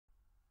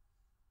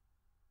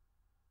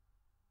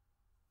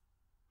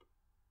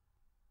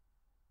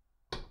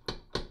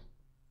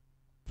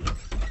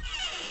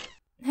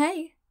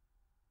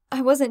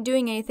I wasn't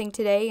doing anything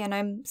today, and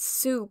I'm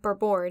super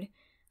bored,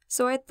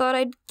 so I thought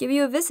I'd give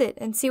you a visit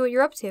and see what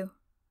you're up to.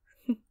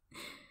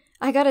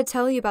 I gotta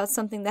tell you about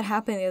something that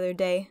happened the other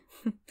day.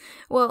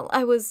 Well,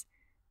 Are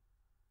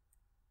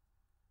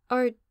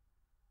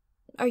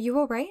you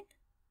alright?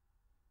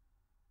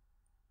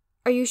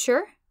 Are you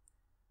sure?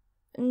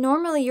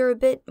 Normally you're a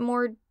bit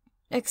more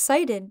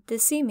excited to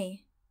see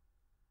me.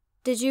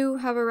 Did you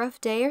have a rough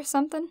day or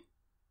something?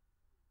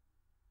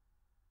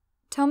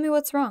 Tell me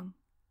what's wrong.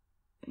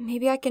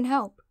 Maybe I can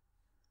help.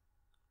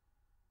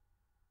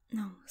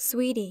 No,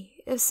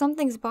 sweetie, if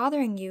something's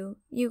bothering you,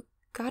 you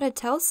gotta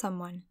tell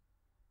someone.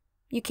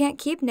 You can't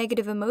keep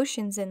negative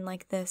emotions in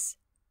like this.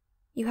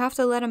 You have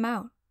to let 'em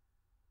out.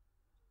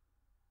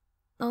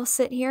 I'll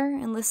sit here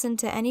and listen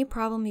to any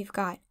problem you've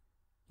got,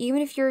 even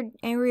if you're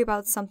angry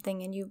about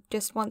something and you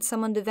just want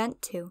someone to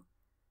vent to.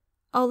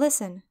 I'll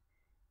listen,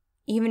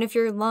 even if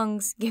your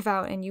lungs give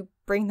out and you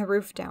bring the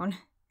roof down.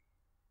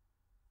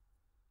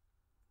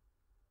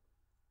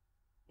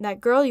 That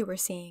girl you were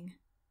seeing.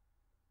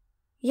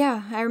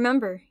 Yeah, I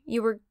remember.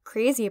 You were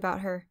crazy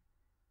about her.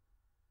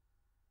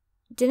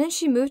 Didn't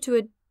she move to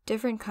a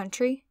different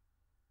country?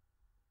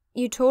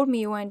 You told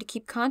me you wanted to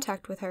keep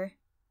contact with her.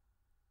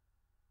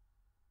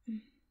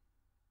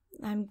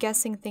 I'm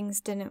guessing things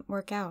didn't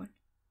work out.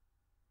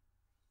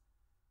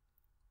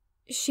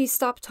 She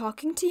stopped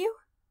talking to you?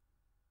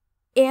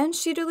 And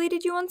she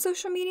deleted you on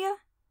social media?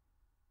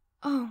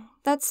 Oh,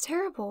 that's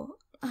terrible.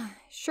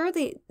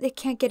 Surely it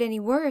can't get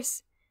any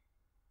worse.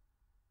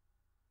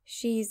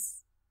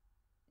 She's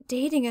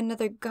dating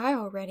another guy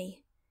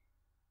already.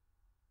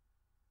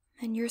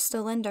 And you're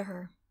still into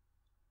her.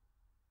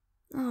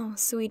 Oh,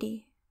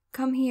 sweetie,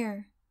 come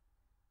here.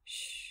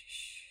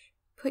 Shh.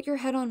 Put your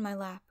head on my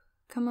lap.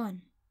 Come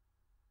on.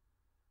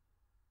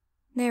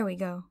 There we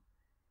go.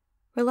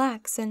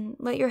 Relax and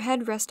let your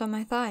head rest on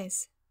my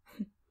thighs.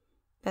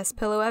 Best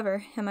pillow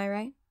ever, am I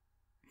right?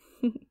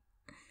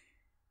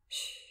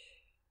 Shh.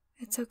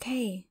 It's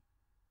okay.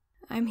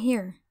 I'm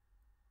here.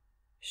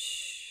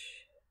 Shh.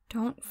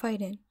 Don't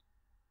fight it.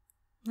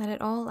 Let it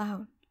all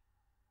out.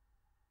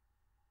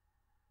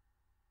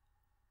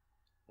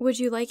 Would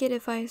you like it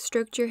if I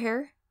stroked your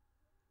hair?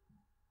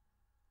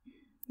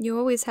 You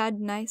always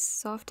had nice,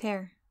 soft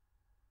hair.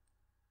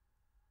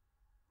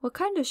 What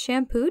kind of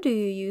shampoo do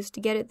you use to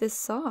get it this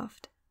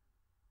soft?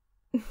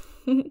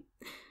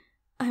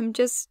 I'm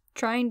just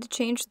trying to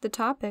change the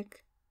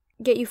topic.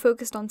 Get you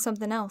focused on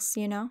something else,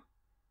 you know?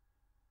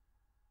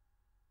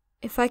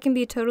 If I can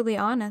be totally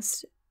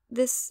honest,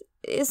 this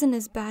isn't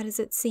as bad as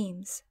it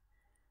seems.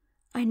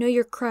 I know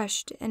you're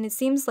crushed, and it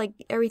seems like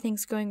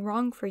everything's going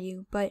wrong for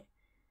you, but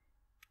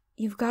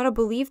you've got to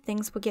believe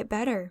things will get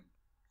better.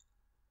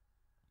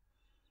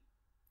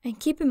 And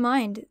keep in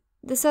mind,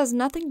 this has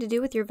nothing to do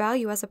with your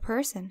value as a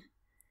person.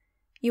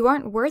 You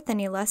aren't worth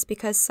any less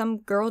because some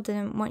girl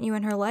didn't want you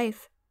in her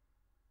life.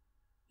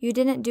 You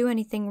didn't do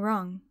anything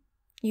wrong.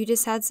 You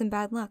just had some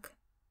bad luck.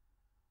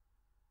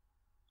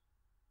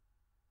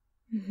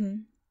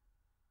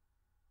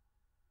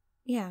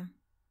 Yeah.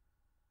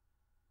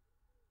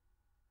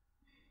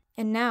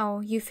 And now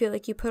you feel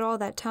like you put all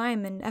that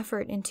time and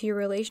effort into your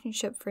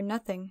relationship for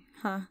nothing,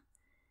 huh?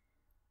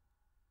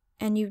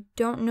 And you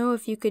don't know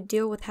if you could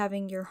deal with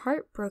having your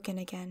heart broken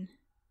again.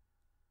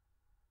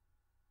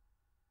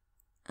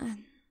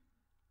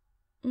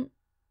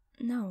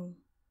 No.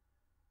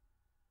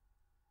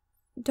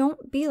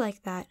 Don't be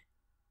like that.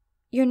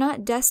 You're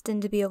not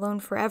destined to be alone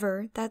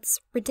forever.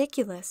 That's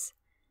ridiculous.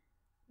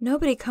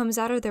 Nobody comes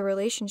out of their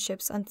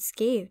relationships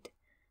unscathed.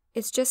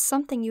 It's just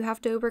something you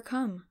have to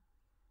overcome.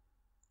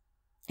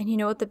 And you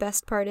know what the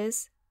best part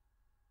is?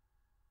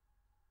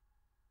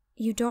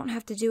 You don't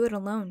have to do it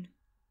alone.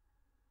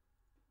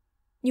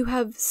 You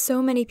have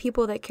so many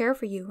people that care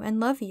for you and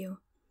love you.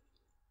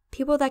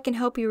 People that can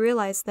help you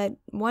realize that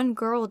one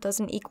girl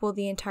doesn't equal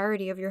the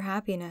entirety of your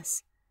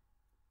happiness.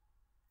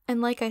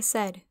 And like I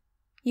said,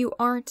 you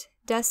aren't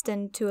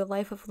destined to a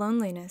life of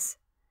loneliness.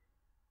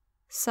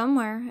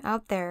 Somewhere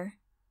out there,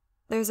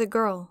 there's a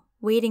girl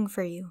waiting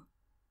for you.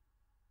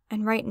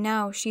 And right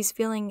now, she's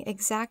feeling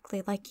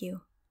exactly like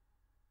you.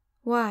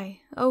 Why,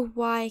 oh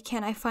why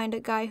can't I find a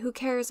guy who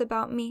cares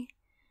about me?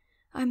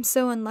 I'm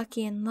so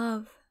unlucky in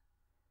love.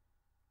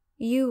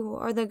 You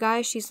are the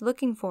guy she's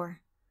looking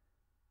for.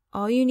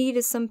 All you need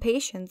is some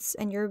patience,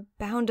 and you're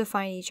bound to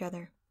find each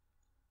other.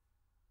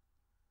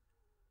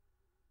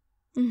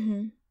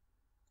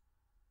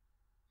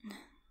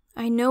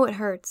 I know it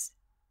hurts.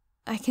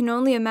 I can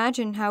only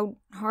imagine how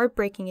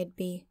heartbreaking it'd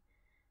be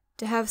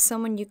to have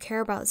someone you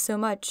care about so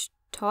much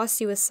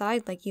toss you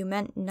aside like you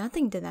meant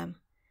nothing to them.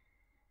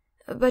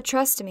 But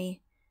trust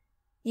me,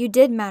 you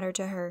did matter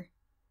to her.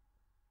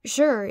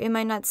 Sure, it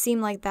might not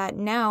seem like that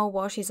now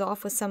while she's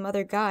off with some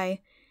other guy,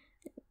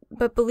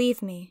 but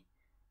believe me,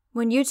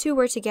 when you two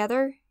were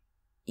together,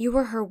 you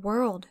were her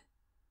world.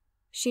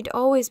 She'd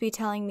always be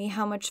telling me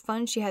how much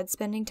fun she had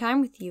spending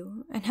time with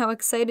you and how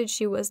excited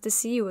she was to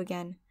see you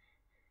again.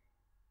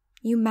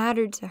 You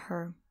mattered to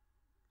her,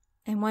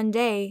 and one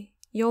day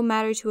you'll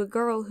matter to a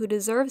girl who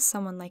deserves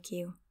someone like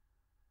you.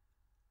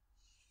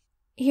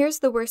 Here's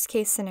the worst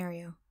case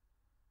scenario.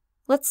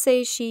 Let's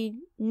say she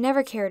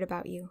never cared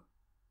about you.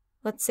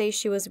 Let's say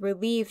she was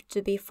relieved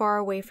to be far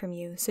away from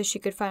you so she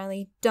could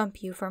finally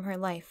dump you from her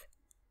life.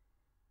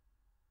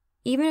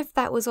 Even if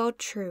that was all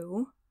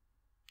true,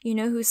 you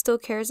know who still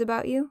cares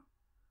about you?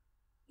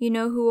 You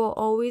know who will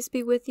always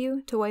be with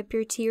you to wipe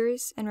your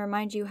tears and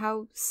remind you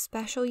how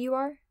special you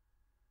are?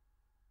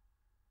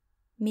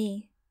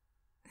 Me.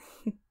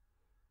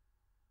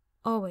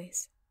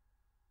 Always.